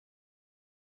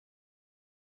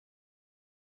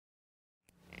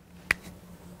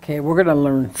Okay, we're going to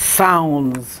learn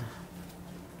sounds.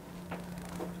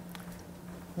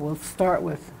 We'll start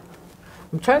with,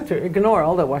 I'm trying to ignore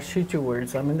all the Washichu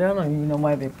words. I mean, I don't even know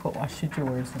why they put Washichu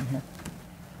words in here.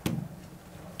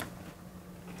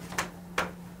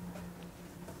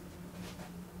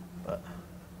 But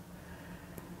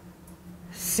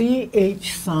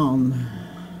CH sound.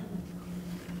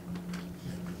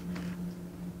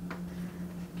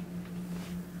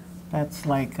 That's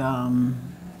like, I'm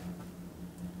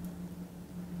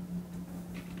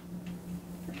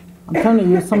trying to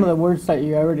use some of the words that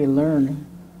you already learned.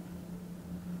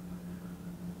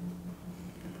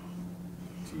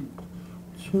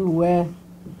 Chue,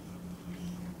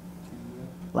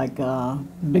 like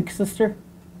big sister,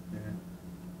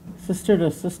 sister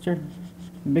to sister,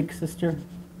 big sister.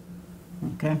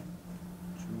 Okay.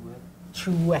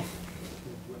 Chue.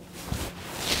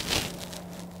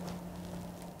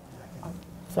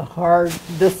 It's a hard.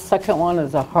 This second one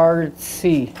is a hard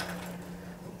C.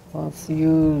 Let's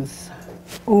use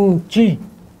G.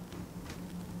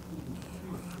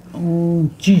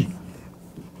 G.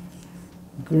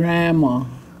 Grandma.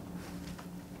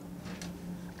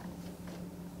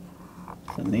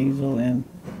 It's a nasal in.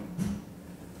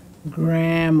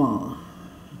 Grandma.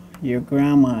 Your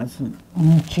grandma is an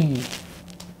G.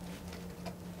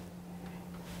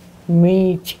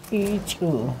 Me,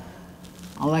 chichu.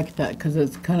 I like that because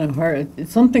it's kind of hard.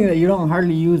 It's something that you don't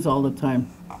hardly use all the time.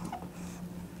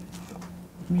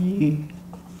 Me,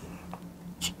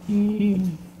 chi,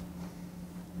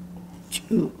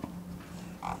 chu.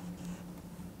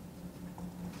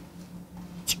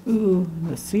 Chu,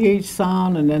 the CH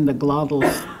sound, and then the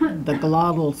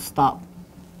glottal stop.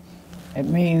 It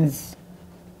means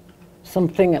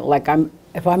something like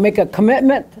if I make a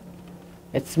commitment,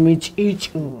 it's me, chi,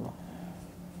 chu.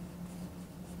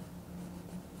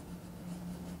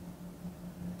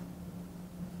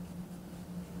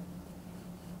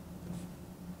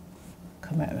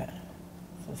 Commitment.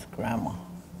 This is grandma.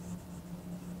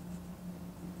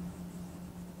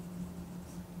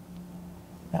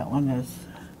 That one is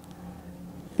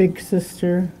big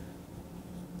sister.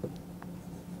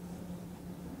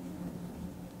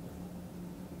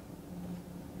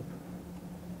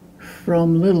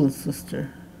 From little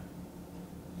sister.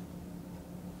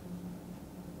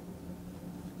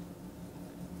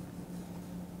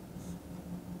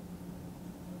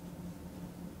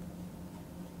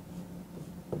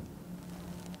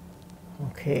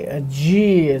 Okay, a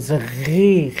G is a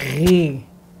ri.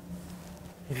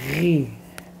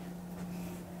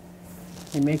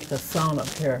 You make the sound up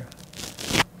here.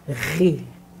 Ri.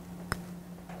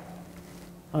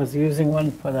 I was using one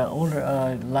for the older,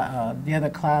 the other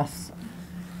class.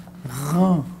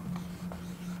 Run.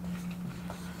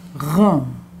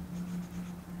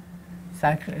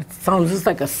 It sounds just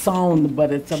like a sound,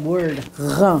 but it's a word.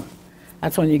 Run.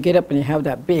 That's when you get up and you have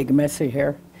that big, messy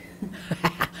hair.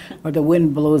 Or the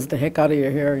wind blows the heck out of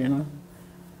your hair, you know.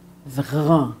 It's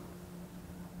run.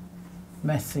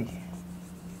 Messy.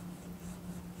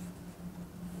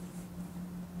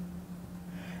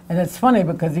 And it's funny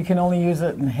because you can only use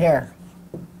it in hair.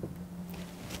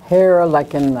 Hair,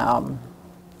 like in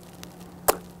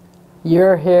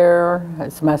your hair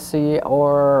is messy,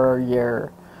 or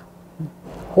your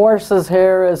horse's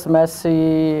hair is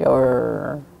messy,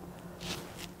 or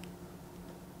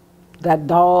that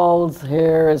doll's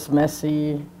hair is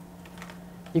messy.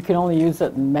 You can only use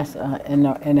it in,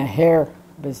 in a hair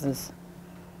business.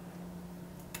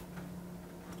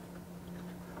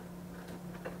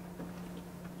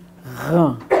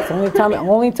 It's the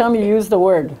only time you use the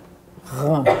word.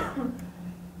 So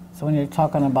when you're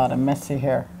talking about a messy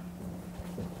hair.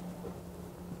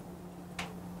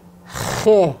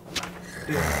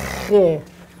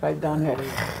 Right down here.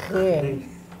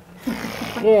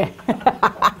 Yeah.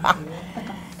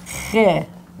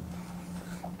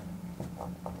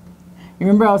 You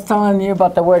remember I was telling you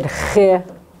about the word che?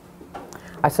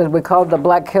 I said we called the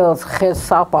Black Hills che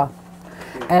sapa.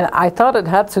 And I thought it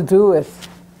had to do with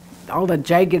all the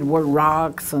jagged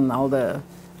rocks and all the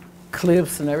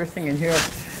cliffs and everything in here.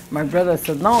 My brother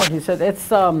said, no, he said, it's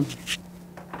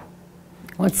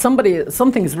when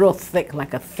something's real thick,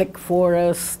 like a thick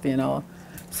forest, you know,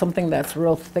 something that's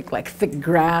real thick, like thick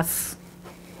grass.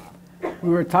 We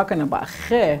were talking about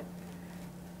che.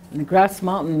 In the Grass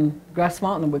Mountain,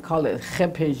 we call it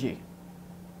chepeji.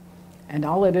 And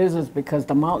all it is because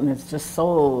the mountain is just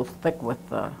so thick with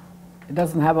it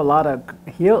doesn't have a lot of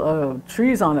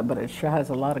trees on it, but it sure has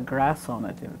a lot of grass on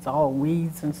it. It's all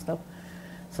weeds and stuff.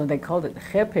 So they called it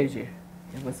chepeji.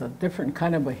 It was a different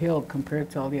kind of a hill compared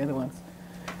to all the other ones.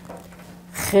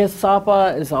 Che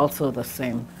sapa is also the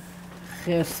same.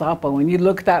 Chesapa. When you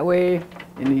look that way,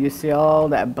 you see all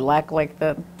that black like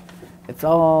that. It's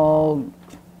all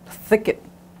thicket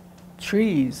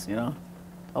trees,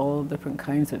 all different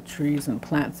kinds of trees and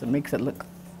plants. It makes it look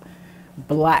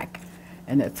black,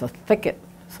 and it's a thicket,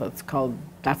 so it's called.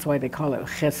 That's why they call it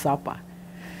Chesapa.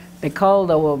 They call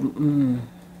the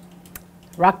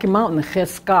Rocky Mountain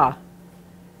Cheska.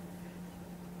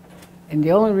 And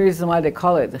the only reason why they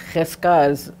call it Cheska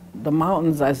is the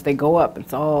mountains, as they go up,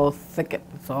 it's all thicket,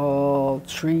 it's all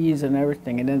trees and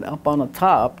everything. And then up on the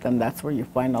top, then that's where you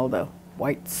find all the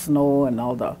white snow and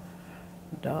all the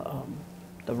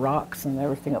rocks and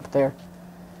everything up there.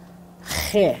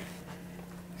 Che.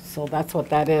 So that's what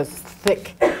that is,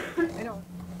 thick. I know.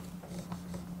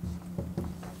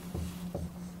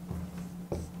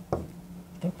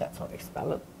 I think that's how they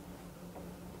spell it.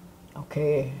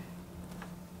 Okay.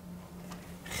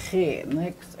 Che.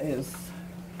 Next is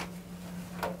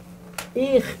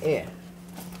Ich-e.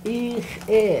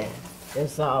 Ich-e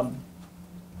is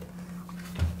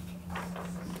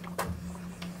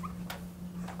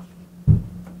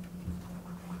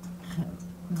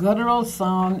guttural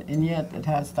sound, and yet it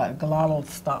has that glottal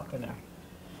stop in there.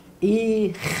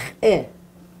 Ich-e.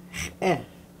 Eh. Eh.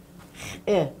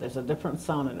 There's a different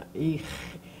sound in it.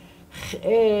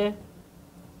 Ich-e.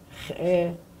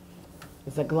 Eh.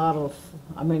 It's a glottal,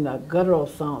 a guttural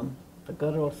sound. The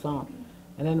guttural sound.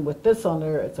 And then with this on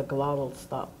there, it's a glottal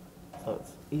stop. So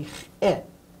it's ich-e.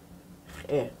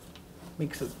 Eh.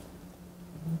 Makes a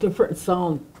different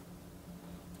sound.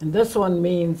 And this one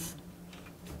means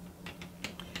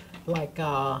like,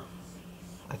 I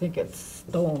think it's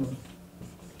stone.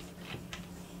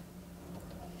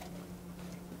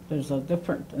 There's a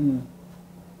different in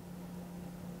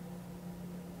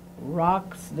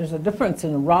rocks. There's a difference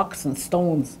in rocks and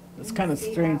stones. It's kind of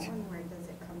strange. Where does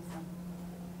it come from?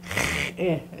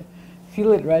 Yeah.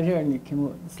 Feel it right here, and you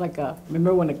can. It's like a.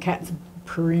 Remember when a cat's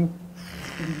purring?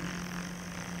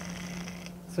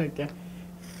 It's like that.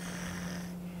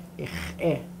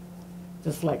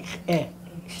 Just like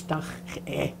Ishtach.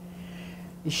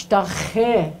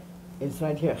 Ishtach is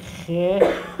right here.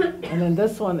 And then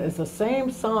this one is the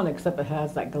same sound, except it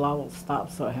has that glottal stop,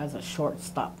 so it has a short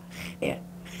stop. And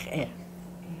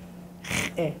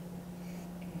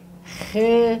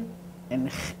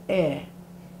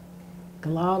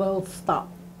glottal stop.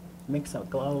 Makes a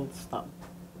glottal stop.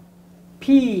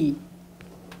 P.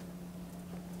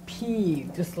 P,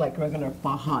 just like regular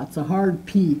baha. It's a hard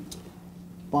P.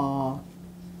 Baha.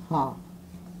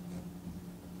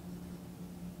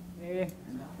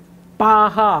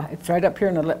 Baha. It's right up here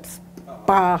in the lips.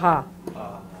 Baha.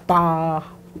 Ba. Ba.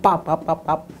 Ba. Ba.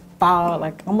 Ba. Ba.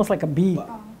 Like almost like a B.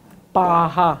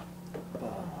 Baha.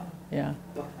 Yeah.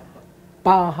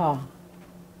 Baha.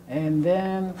 And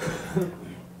then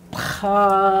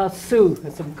Pasu.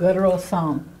 It's a guttural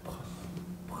sound.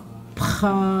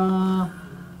 Pa.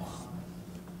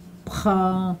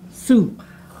 Pasu.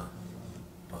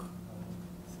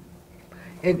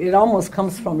 It almost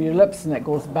comes from your lips and it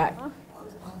goes back.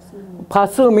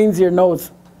 Pasu means your nose.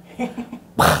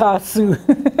 Pasu.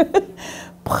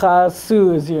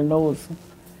 Pasu is your nose.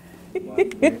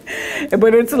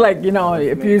 But it's like,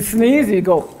 if you sneeze, you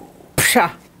go,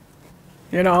 psha,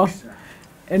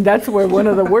 And that's where one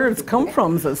of the words come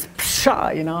from, is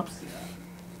psha,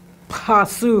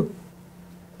 Pasu.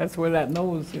 That's where that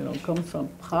nose, comes from.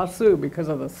 Pasu, because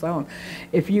of the sound.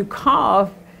 If you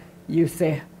cough, you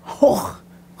say, hoch,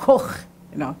 hoch,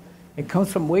 It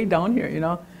comes from way down here,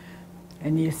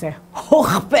 And you say,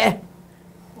 hochbe.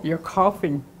 You're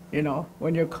coughing,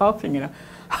 When you're coughing,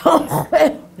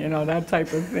 that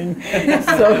type of thing.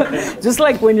 So just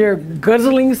like when you're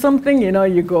guzzling something,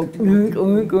 you go,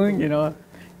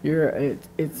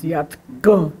 it's yat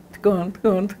go.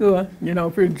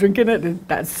 If you're drinking it,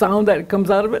 that sound that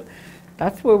comes out of it,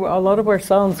 that's where a lot of our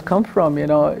sounds come from.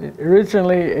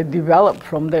 Originally it developed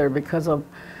from there because of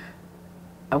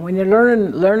when you're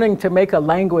learning to make a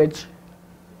language,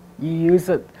 you use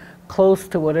it close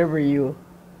to whatever you're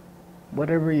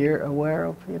aware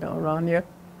of, around you.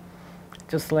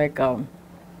 Just like those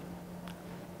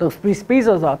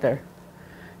pispizos out there,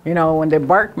 when they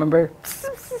bark, remember?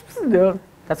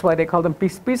 That's why they call them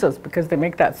pispizos, because they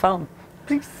make that sound.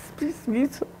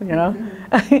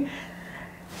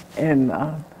 And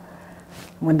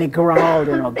when they growl,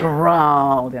 they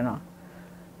growl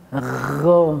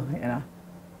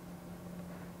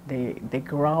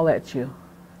at you.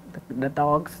 The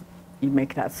dogs, you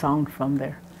make that sound from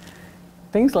there.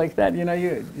 Things like that,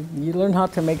 you learn how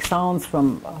to make sounds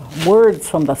from words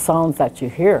from the sounds that you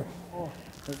hear.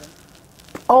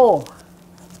 Oh,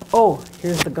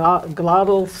 here's the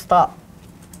glottal stop.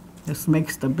 This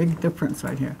makes the big difference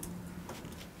right here.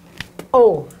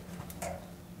 Oh.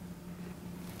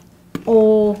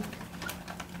 Oh.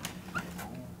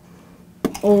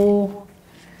 Oh.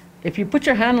 If you put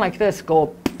your hand like this,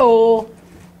 go oh.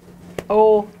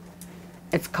 Oh.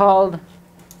 It's called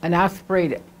an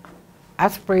aspirated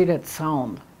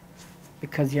sound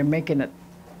because you're making it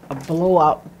a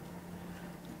blowout.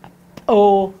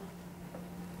 Oh.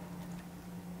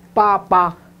 Ba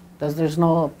ba. There's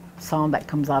no sound that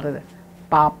comes out of it.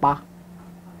 Ba ba.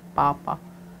 Ba ba.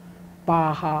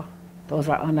 Ba ha. Those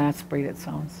are unaspirated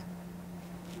sounds.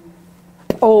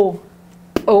 Oh.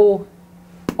 Oh.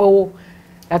 Oh.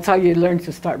 That's how you learn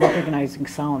to start recognizing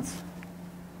sounds.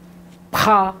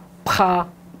 Pa. Pa.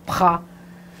 Pa.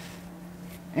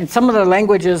 And some of the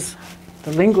languages,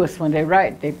 the linguists, when they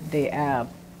write, they add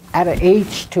an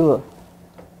H to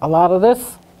a lot of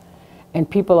this. And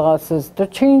people always says, they're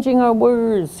changing our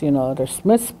words, you know, they're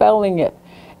misspelling it.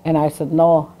 And I said,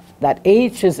 no, that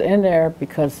H is in there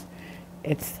because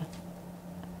it's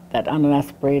that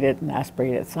unaspirated and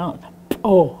aspirated sound.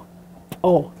 Oh,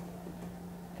 oh.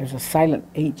 There's a silent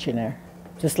H in there.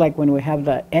 Just like when we have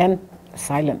the N, the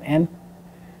silent N,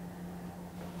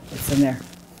 it's in there.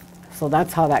 So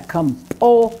that's how that comes.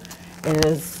 Oh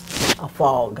is a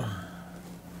fog.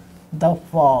 The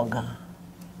fog.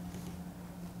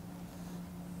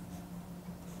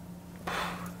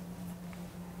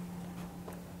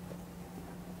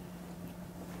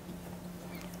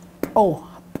 Oh,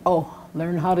 oh,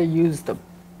 learn how to use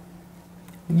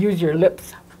your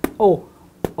lips. Oh,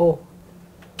 oh.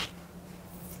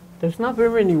 There's not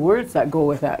very many words that go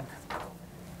with that.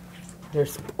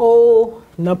 There's oh,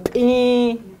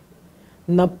 napi,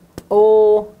 nap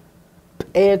o,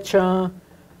 echa,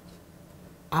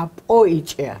 ap o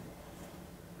iche.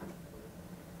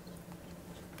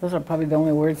 Those are probably the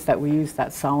only words that we use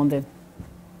that sound in.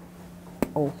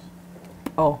 Oh,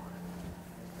 oh.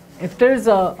 If there's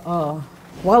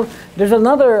well, there's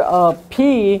another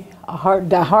P,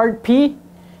 the hard P,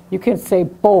 you can say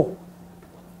bo.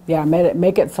 Yeah,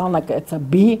 make it sound like it's a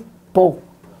B, bo,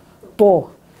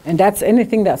 bo. And that's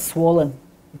anything that's swollen.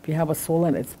 If you have a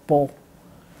swollen, it's bo.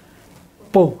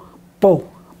 Bo, bo,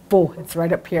 bo. It's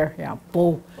right up here, yeah,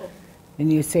 bo.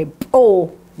 And you say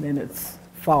bo, then it's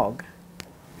fog.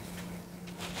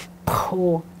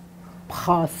 Po,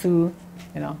 pasu,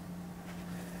 you know.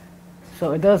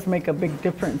 So it does make a big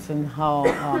difference in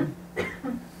how,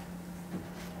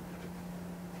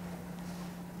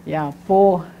 yeah,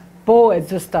 bo is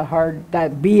just a hard,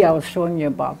 that B I was showing you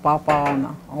about, papa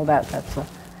and all that, so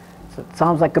it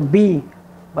sounds like a B,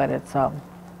 but it's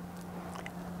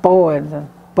bo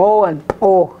and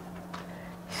bo.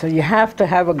 So you have to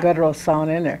have a guttural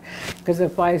sound in there. Because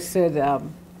if I said,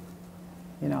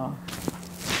 you know,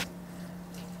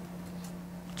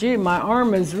 gee, my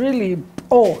arm is really,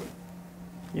 oh,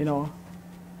 you know,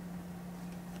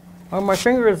 or my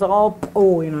finger is all,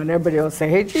 oh, you know, and everybody will say,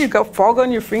 hey, gee, you got fog on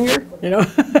your finger, you know.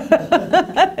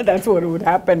 That's what would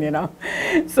happen, you know.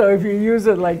 So if you use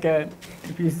it like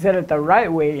if you said it the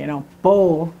right way, you know,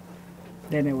 bo,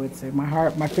 then it would say,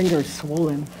 my finger is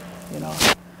swollen, you know.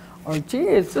 Or, gee,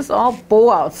 it's just all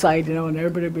bo outside, you know, and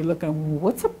everybody would be looking,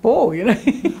 what's a bo, you know?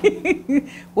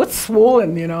 What's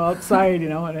swollen, you know, outside, you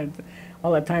know, and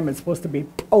all the time it's supposed to be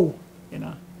bo, you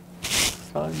know.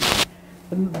 So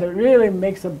that really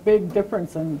makes a big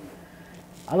difference. And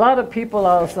a lot of people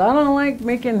also, I don't like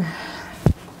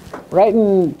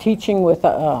writing, teaching with,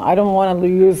 I don't want to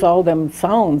use all them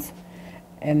sounds.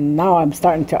 And now I'm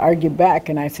starting to argue back,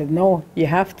 and I said, no, you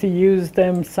have to use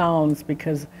them sounds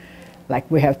because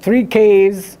like we have 3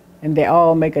 Ks and they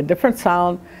all make a different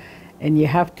sound, and you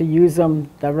have to use them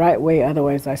the right way.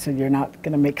 Otherwise, I said, you're not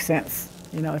going to make sense.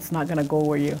 You know, it's not going to go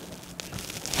where you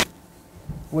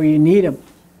need them.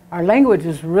 Our language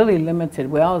is really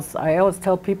limited. I always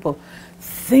tell people,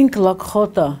 think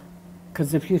Lakota,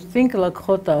 because if you think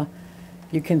Lakota,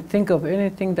 you can think of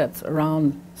anything that's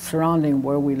surrounding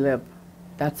where we live.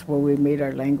 That's where we made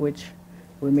our language.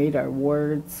 We made our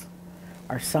words.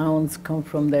 Our sounds come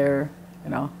from there, you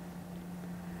know.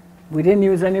 We didn't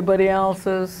use anybody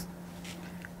else's.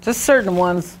 Just certain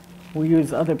ones, we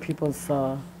use other people's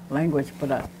language.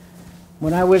 But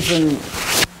when I was in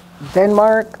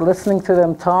Denmark, listening to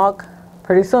them talk,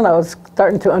 pretty soon I was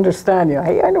starting to understand, you know,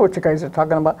 hey, I know what you guys are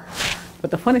talking about. But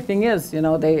the funny thing is, you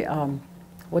know, they,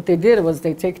 what they did was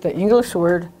they take the English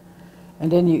word,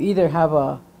 and then you either have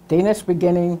a Danish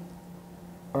beginning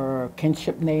or a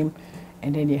kinship name,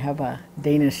 and then you have a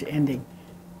Danish ending.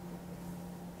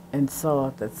 And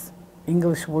so that's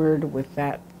English word with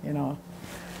that, you know.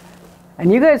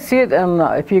 And you guys see it,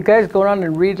 if you guys go around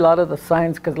and read a lot of the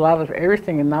signs, because a lot of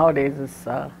everything nowadays is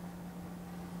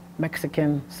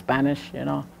Mexican, Spanish, you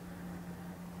know.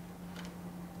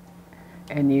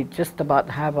 And you just about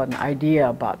have an idea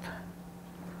about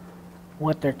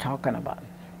what they're talking about.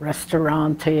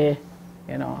 Restaurante,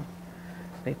 you know,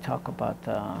 they talk about,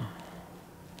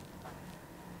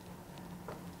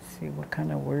 see what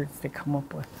kind of words they come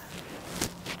up with.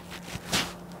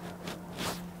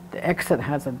 The exit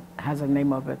has a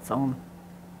name of its own,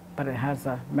 but it has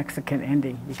a Mexican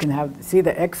ending. You can see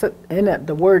the exit in it,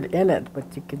 the word in it,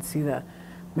 but you can see the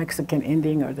Mexican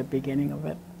ending or the beginning of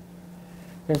it.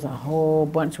 There's a whole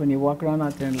bunch when you walk around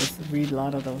out there and read a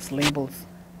lot of those labels.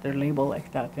 They're labeled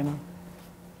like that, you know.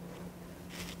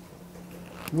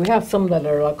 We have some that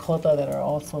are Lakota that are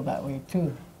also that way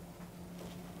too.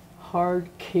 Hard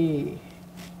K.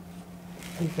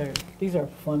 These are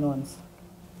fun ones.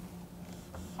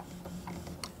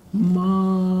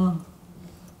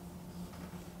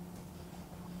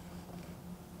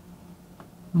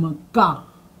 Maca.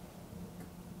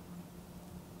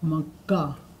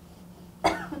 Maca.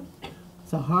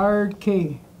 It's a hard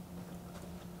K.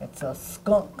 It's a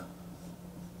skunk.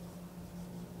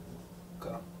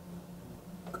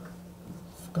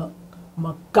 Skunk.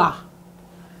 Maca.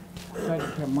 Right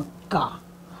here, maca.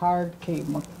 Hard K,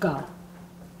 maca.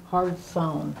 Hard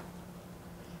sound.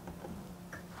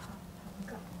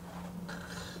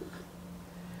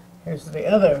 Here's the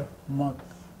other muck.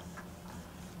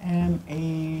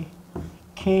 M-A-K-E.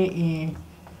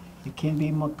 It can be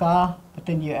maca, but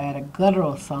then you add a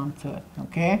guttural sound to it,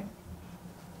 okay?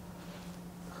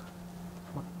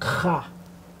 Maca.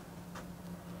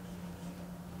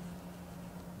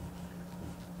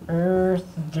 Earth,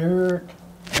 dirt,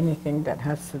 anything that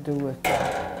has to do with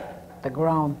the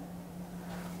ground.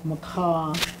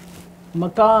 Maca.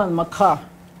 Maca and maca.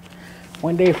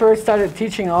 When they first started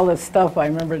teaching all this stuff, I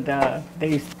remember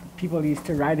people used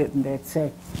to write it and they'd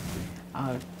say,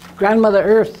 Grandmother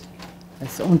Earth,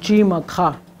 it's unchi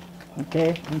maca,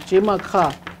 okay? Unchi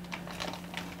maca.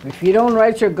 If you don't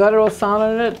write your guttural sound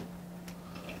in it,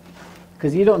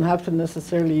 because you don't have to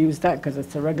necessarily use that because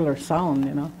it's a regular sound,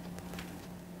 you know.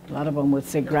 A lot of them would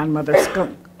say Grandmother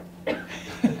Skunk.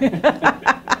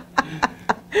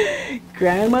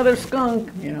 Grandmother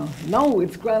Skunk, you know. No,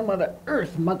 it's Grandmother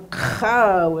Earth,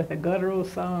 maca, with a guttural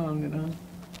sound, you know.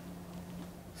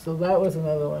 So that was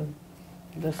another one.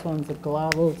 This one's a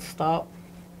glottal stop.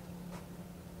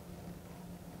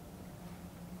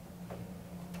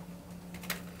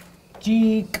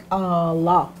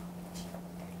 Jik-ala.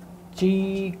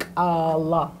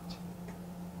 Jik-ala.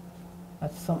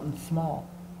 That's something small.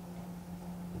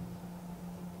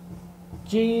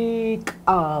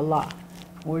 Jik-ala.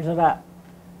 Where's it at?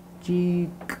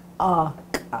 Jik-a.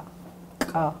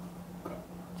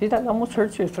 See, that almost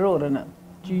hurts your throat, doesn't it?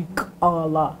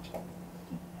 Jik-ala.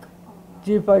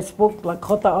 Gee, if I spoke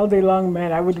Lakota all day long,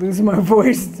 man, I would lose my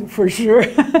voice for sure.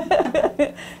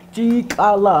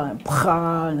 Jik-ala,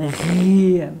 and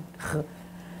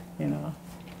you know.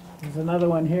 There's another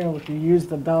one here, if you use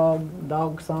the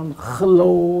dog sound,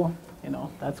 hello, you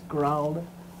know, that's growled,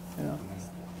 you know.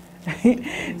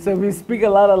 So if you speak a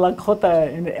lot of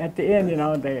Lakota at the end, you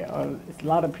know, a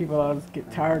lot of people always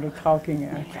get tired of talking.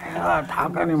 I can't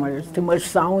talk anymore, there's too much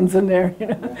sounds in there, you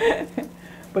know.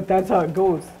 But that's how it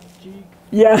goes.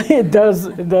 Yeah, it does.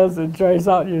 It does. It dries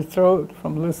out your throat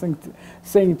from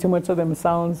saying too much of them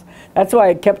sounds. That's why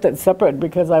I kept it separate,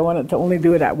 because I wanted to only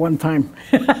do it at one time.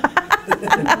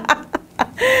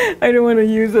 I don't want to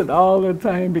use it all the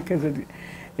time because it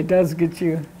does get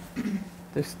you.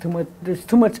 There's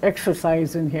too much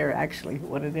exercise in here. Actually,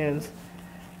 what it is.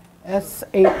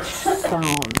 SH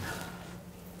sound.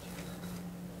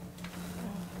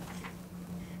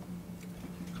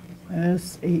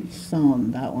 SH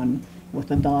sound. That one. With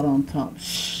a dot on top.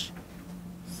 Shh.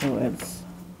 So it's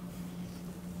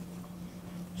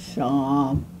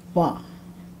Shaba.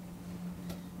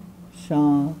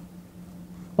 Shaba.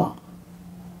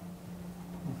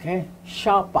 Okay?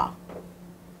 Shapa.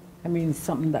 That means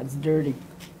something that's dirty.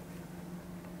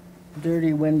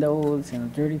 Dirty windows, you know,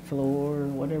 dirty floor,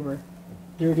 whatever.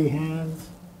 Dirty hands.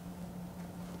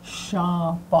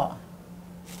 Shapa.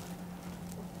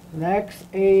 Next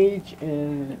H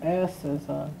is S is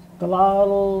a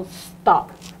glottal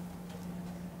stop.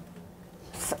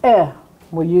 S-eh.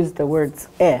 We'll use the words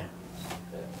eh.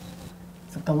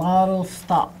 It's a glottal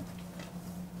stop.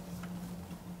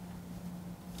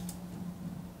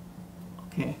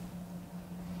 Okay.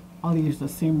 I'll use the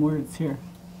same words here.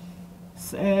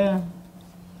 S-eh.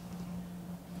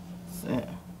 S-eh.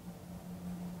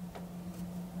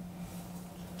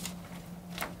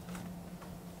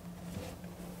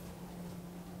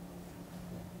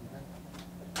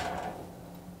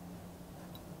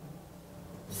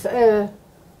 Se.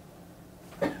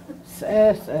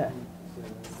 Se, se.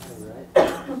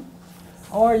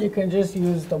 Or you can just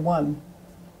use the one.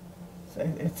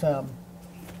 It's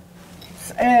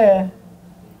se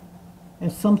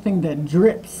is something that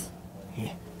drips.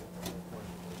 Yeah.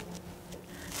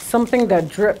 Something that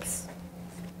drips.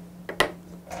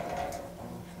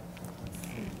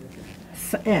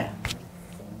 Se.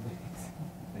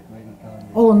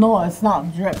 Oh no, it's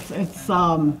not drips. It's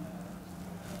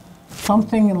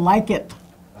something like it.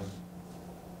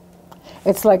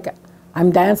 It's like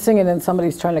I'm dancing and then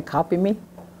somebody's trying to copy me.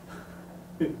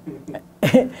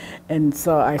 And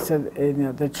so I said, you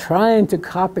know, they're trying to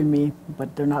copy me,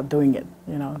 but they're not doing it,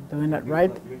 you know, doing it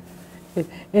right. And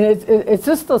it's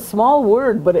just a small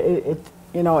word, but it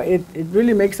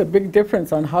really makes a big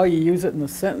difference on how you use it in a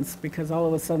sentence, because all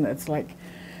of a sudden it's like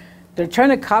they're trying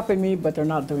to copy me, but they're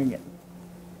not doing it.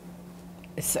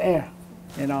 It's air,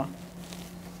 you know.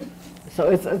 So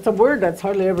it's a word that's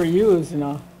hardly ever used, you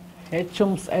know.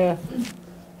 Hechums air,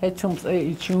 hechums air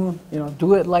ichun, you know,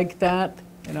 do it like that,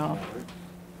 you know,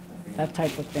 that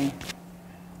type of thing.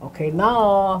 Okay,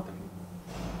 now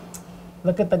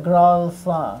look at the glottal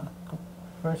sound.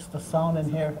 First the sound in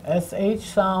here, SH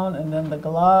sound, and then the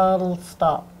glottal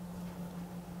stop.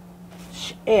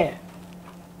 Sh,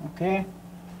 okay?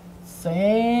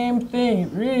 Same thing,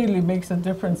 it really makes a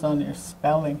difference on your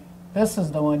spelling. This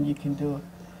is the one you can do.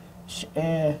 Sh,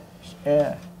 sh,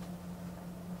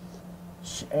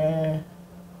 sh,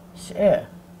 sh.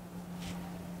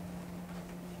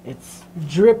 It's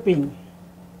dripping.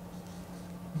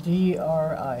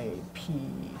 D-R-I-P-P-I-N-G.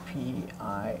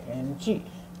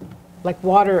 Like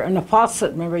water in a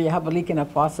faucet. Remember, you have a leak in a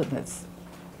faucet and it's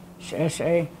sh, sh.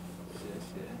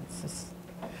 It's just,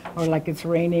 or like it's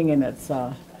raining and it's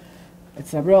a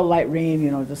real light rain, you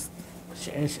know, just sh,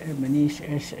 sh, manish,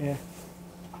 sh.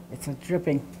 It's a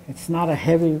dripping. It's not a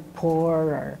heavy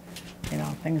pour or, you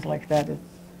know, things like that.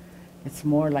 It's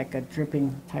more like a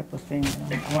dripping type of thing.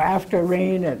 You know? Or after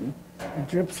rain, it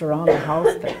drips around the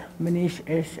house. Manish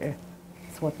ish.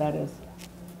 That's what that is.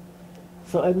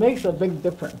 So it makes a big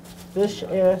difference. This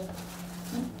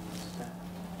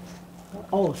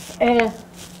oh,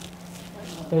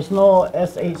 there's no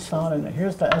SH sound in it.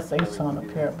 Here's the SH sound up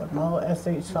here, but no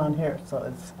SH sound here. So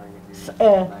it's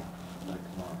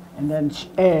and then sh.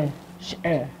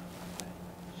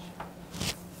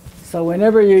 So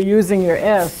whenever you're using your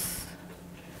S,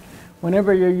 in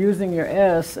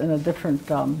a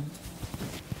different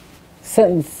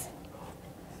sentence,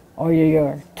 or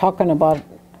you're talking about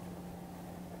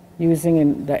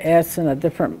using the S in a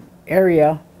different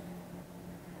area,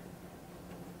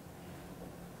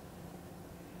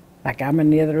 like I'm in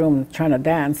the other room trying to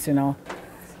dance, you know,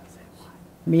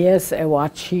 Mies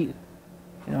ewachi,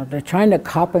 you know, they're trying to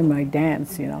copy my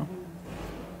dance, you know.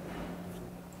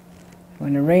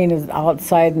 When the rain is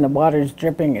outside and the water is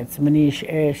dripping, it's manish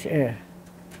ish.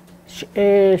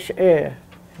 It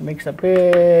makes a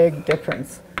big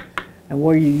difference. And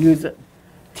where you use it.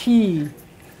 T,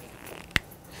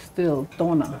 still,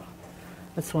 dona.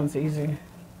 This one's easy.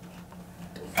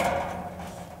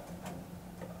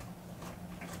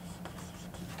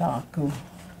 Daku.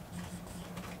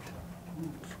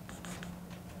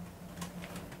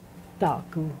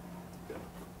 Daku.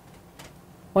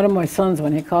 One of my sons,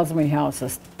 when he calls me out,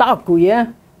 says, Taku,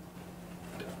 yeah?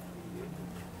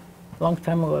 A long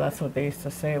time ago, that's what they used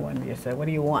to say when you said, what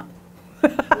do you want?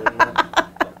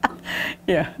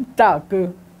 Yeah,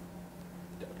 Taku.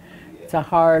 It's a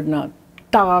hard nut.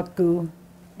 Taku.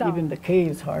 Even the K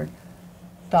is hard.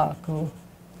 Taku. Oh,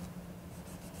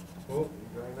 you're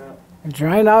drying out. I'm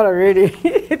drying out already.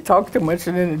 Talk too much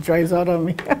and then it dries out on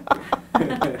me.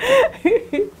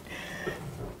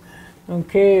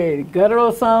 Okay,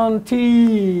 guttural sound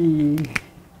T.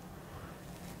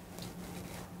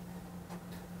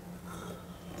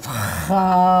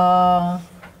 Ha.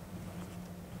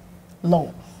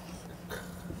 Low.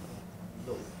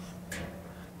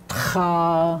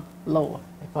 Ha. Low.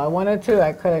 If I wanted to,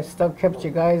 I could have still kept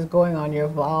you guys going on your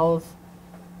vowels.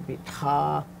 It'd be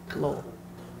ta, low.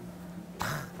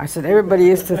 I said everybody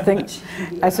used to think.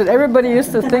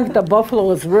 The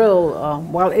buffalo is real.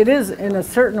 Well, it is in a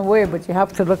certain way, but you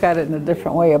have to look at it in a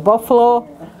different way. A buffalo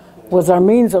was our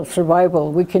means of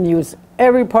survival. We can use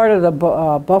every part of the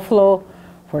buffalo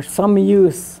for some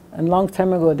use. And a long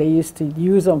time ago, they used to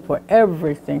use them for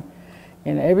everything.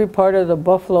 And every part of the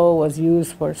buffalo was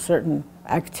used for certain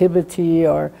activity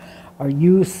or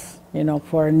use, you know,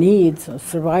 for our needs of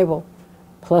survival,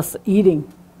 plus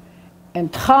eating.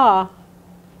 And ta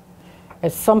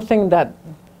is something that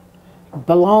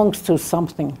belongs to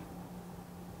something.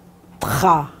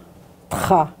 Tra,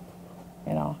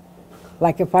 you know.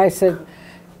 Like if I said,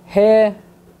 he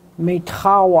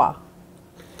mitawa,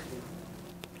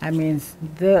 that means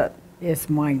that is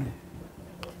mine.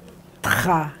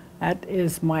 Tra, that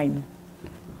is mine.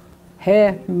 He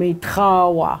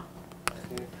mitawa.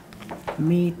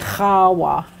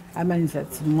 Mitawa, that means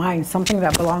it's mine, something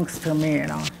that belongs to me, you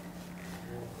know.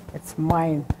 It's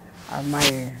mine.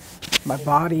 My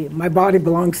body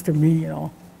belongs to me, you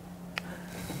know.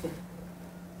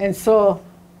 And so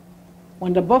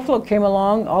when the buffalo came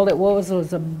along, all it was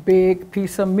a big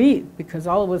piece of meat, because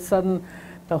all of a sudden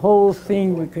the whole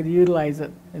thing, we could utilize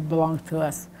it. It belonged to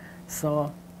us.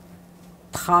 So,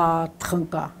 ta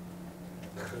trunka,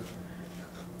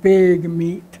 big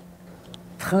meat.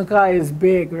 Trunka is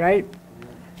big, right?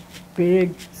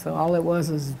 Big. So all it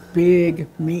was big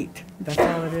meat. That's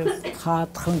all it is. Ta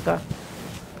trunka.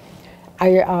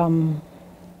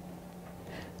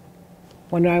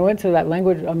 When I went to that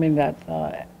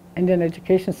Indian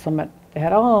Education Summit, they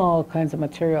had all kinds of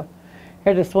material.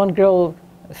 Here, this one girl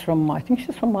is from, I think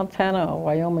she's from Montana or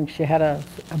Wyoming. She had a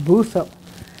booth up,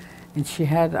 and she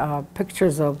had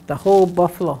pictures of the whole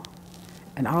buffalo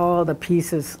and all the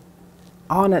pieces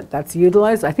on it that's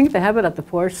utilized. I think they have it at the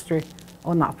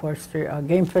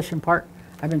Game Fishing Park.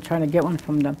 I've been trying to get one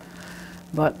from them.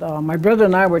 But my brother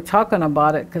and I were talking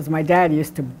about it because my dad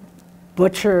used to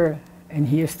butcher, and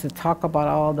he used to talk about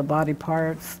all the body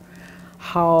parts,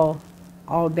 how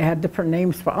they had different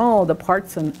names for all the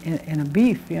parts in a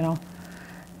beef, you know,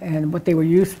 and what they were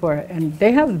used for. And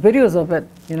they have videos of it,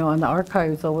 you know, in the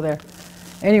archives over there.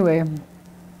 Anyway,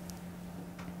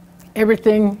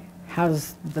 everything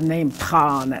has the name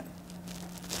Ta on it.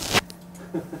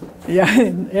 Yeah,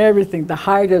 everything. The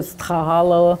hide is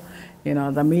Tahalo, you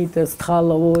know, the meat is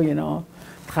Talo, you know,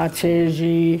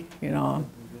 Tacheji, you know,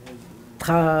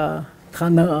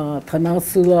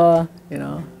 Tanasula, you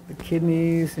know, the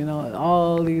kidneys, you know,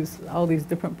 all these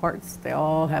different parts, they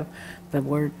all have the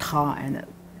word Ta in it.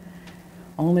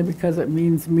 Only because it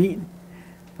means meat,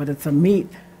 but it's a meat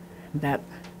that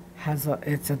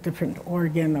it's a different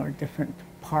organ or different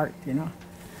part, you know.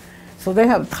 So they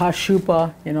have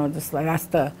tashupa, you know, just like that's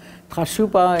the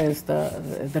tashupa is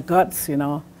the guts, you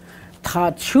know.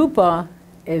 Tachupa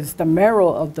is the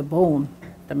marrow of the bone,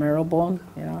 the marrow bone,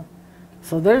 you know.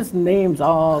 So there's names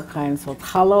all kinds. So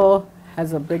talo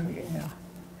has a big, you know,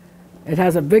 it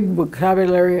has a big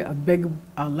vocabulary, a big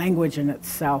language in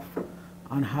itself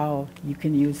on how you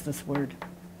can use this word.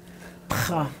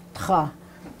 Tra.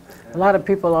 A lot of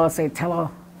people all say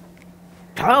telo.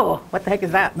 Hello, what the heck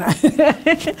is that?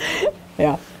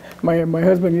 Yeah, my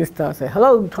husband used to say,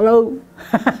 hello.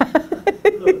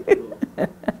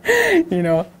 You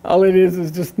know, all it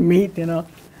is just meat, you know.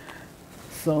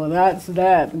 So that's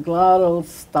that, glottal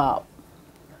stop.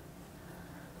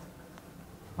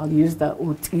 I'll use that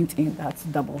o-tin-tin, that's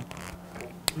double.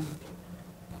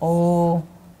 O-tin-tin.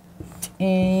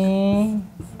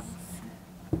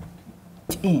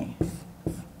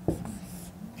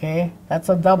 Okay, that's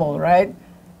a double, right?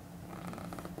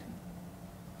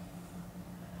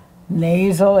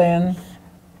 Nasal in.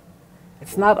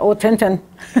 It's not o-tin-tin.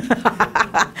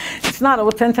 It's not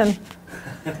o-tin-tin.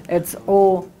 It's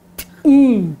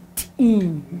o-tin-tin.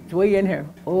 It's way in here.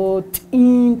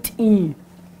 O-tin-tin.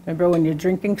 Remember when you're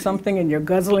drinking something and you're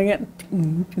guzzling it?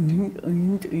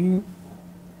 Do you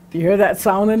hear that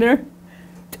sound in there?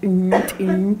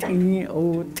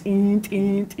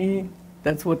 O-tin-tin.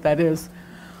 That's what that is.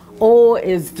 O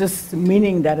is just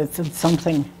meaning that it's in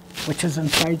something which is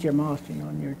inside your mouth, you know,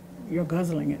 and you're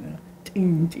guzzling it.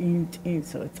 Ting, ting, ting.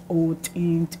 So it's O,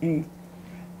 ting, ting.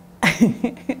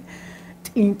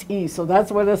 Ting, ting. So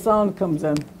that's where the sound comes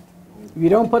in. If you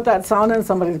don't put that sound in,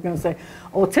 somebody's going to say,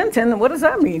 oh, Tintin, what does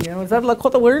that mean? You know, is that a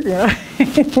Lakota word? You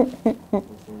know?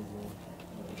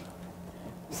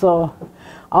 So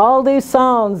all these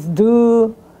sounds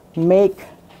do make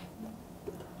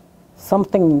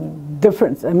something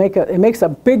different. It makes a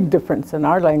big difference in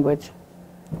our language.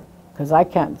 Because I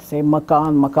can't say maka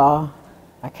and maka.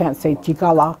 I can't say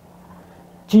chikala.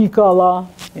 Chikala,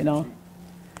 you know.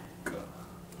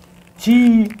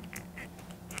 Chi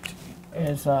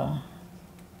is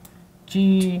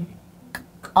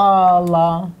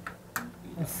chikala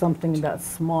is something that's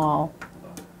small.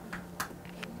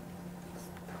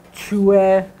 Chue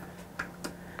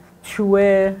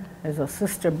is a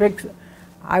sister. Big.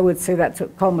 I would say that to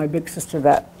call my big sister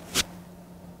that.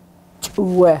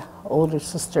 Chue, older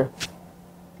sister.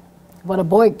 But a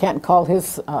boy can't call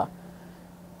his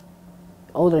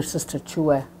older sister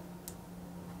Chue.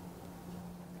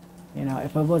 You know,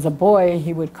 if it was a boy,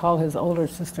 he would call his older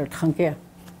sister Tanke.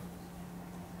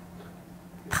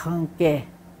 Tanke.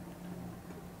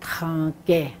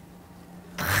 Tanke.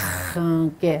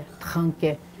 tranke,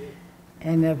 tranke.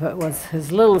 And if it was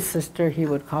his little sister, he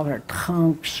would call her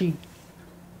Tangshi,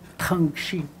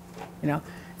 Tangshi. You know,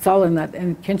 it's all in that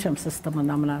kinship system,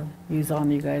 and I'm gonna use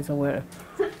on you guys aware.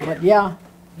 But yeah,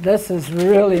 this is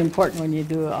really important when you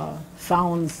do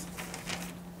sounds.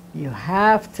 You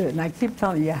have to, and I keep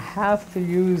telling you, you have to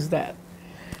use that.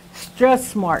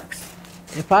 Stress marks.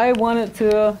 If I wanted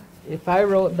to, if I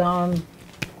wrote down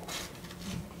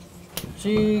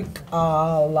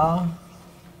Jikala,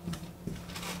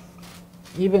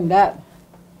 even that,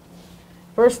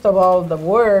 first of all, the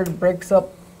word breaks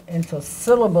up into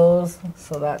syllables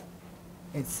so that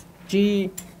it's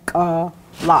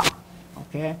Jikala,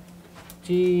 okay?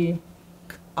 Jikala.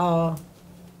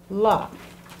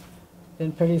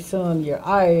 Then pretty soon your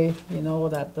I, you know,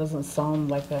 that doesn't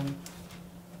sound like a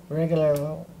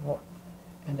regular,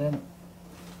 and then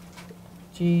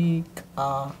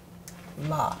Jikala.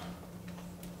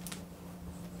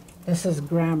 This is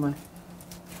grammar.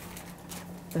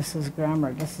 This is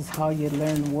grammar. This is how you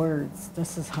learn words.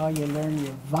 This is how you learn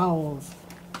your vowels.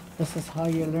 This is how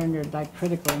you learn your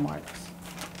diacritical marks.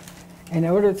 In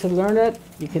order to learn it,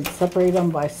 you can separate them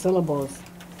by syllables.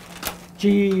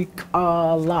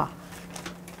 Jikala.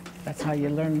 That's how you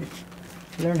learn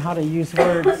how to use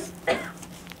words.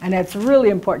 And it's really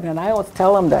important. And I always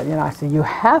tell them that, you know, I said, you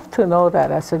have to know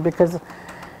that. I said, because,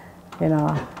 you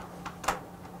know,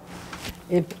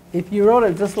 if you wrote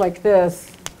it just like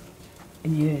this,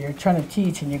 and you're trying to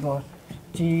teach and you go,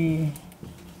 G,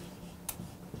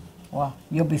 well,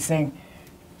 you'll be saying,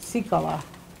 Sikala,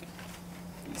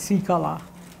 Sikala,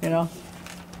 you know,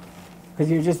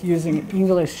 because you're just using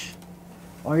English,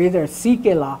 or either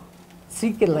Sikela,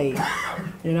 Sikele,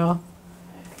 you know.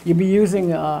 You'd be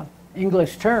using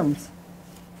English terms.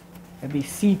 It'd be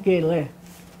Sikele,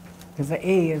 because the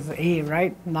A is the A,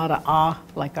 right? Not a A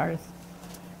like ours.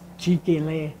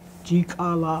 Jikele,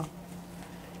 Jikala.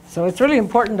 So it's really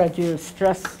important that you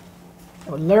stress,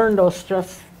 or learn those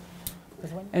stress.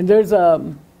 And there's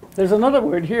another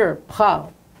word here,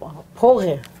 pore,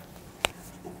 pore.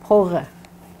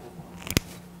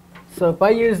 So if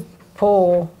I use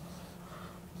pore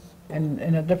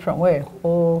in a different way,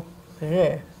 pore,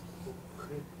 that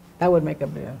would make a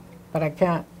big, but I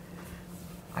can't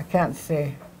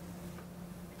say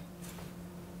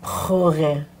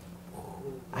pore.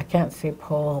 I can't say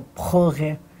pore.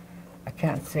 I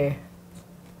can't say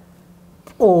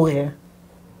pore.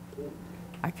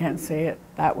 I can't say it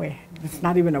that way. It's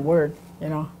not even a word, you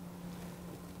know.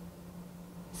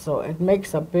 So it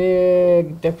makes a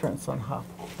big difference on how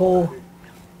pore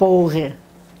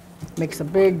makes a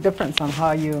big difference on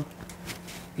how you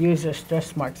use your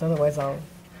stress marks. Otherwise,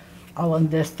 I'll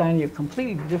understand you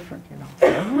completely different, you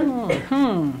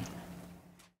know.